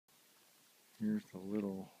Here's the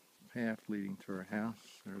little path leading to our house.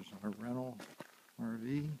 There's our rental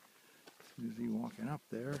RV. Susie walking up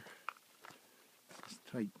there. It's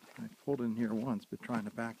tight. I pulled in here once, but trying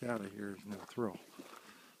to back out of here is no thrill.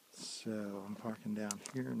 So I'm parking down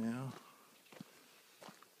here now.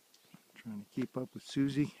 Trying to keep up with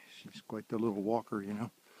Susie. She's quite the little walker, you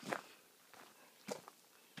know.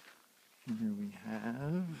 And here we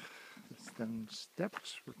have the stone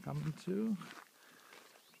steps we're coming to.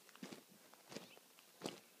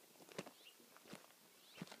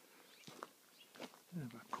 I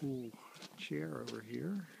have a cool chair over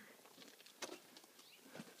here.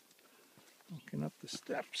 Walking up the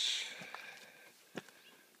steps.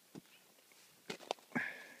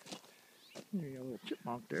 There you got a little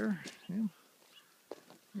chipmunk there. Yeah.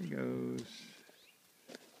 There he goes.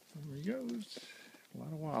 There he goes. A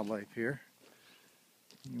lot of wildlife here.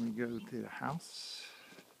 Here we go to the house.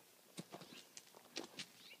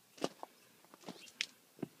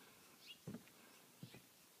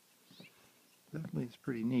 Definitely it's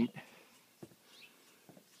pretty neat.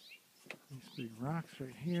 These big rocks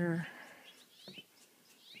right here.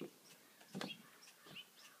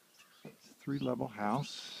 It's a 3-level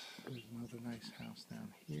house. There's another nice house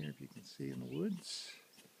down here, if you can see in the woods.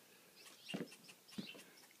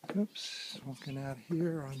 Oops, walking out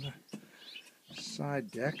here on the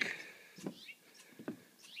side deck.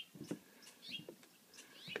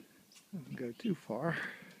 Don't go too far.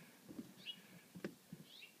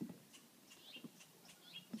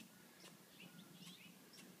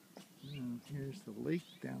 And here's the lake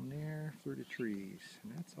down there through the trees.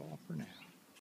 And that's all for now.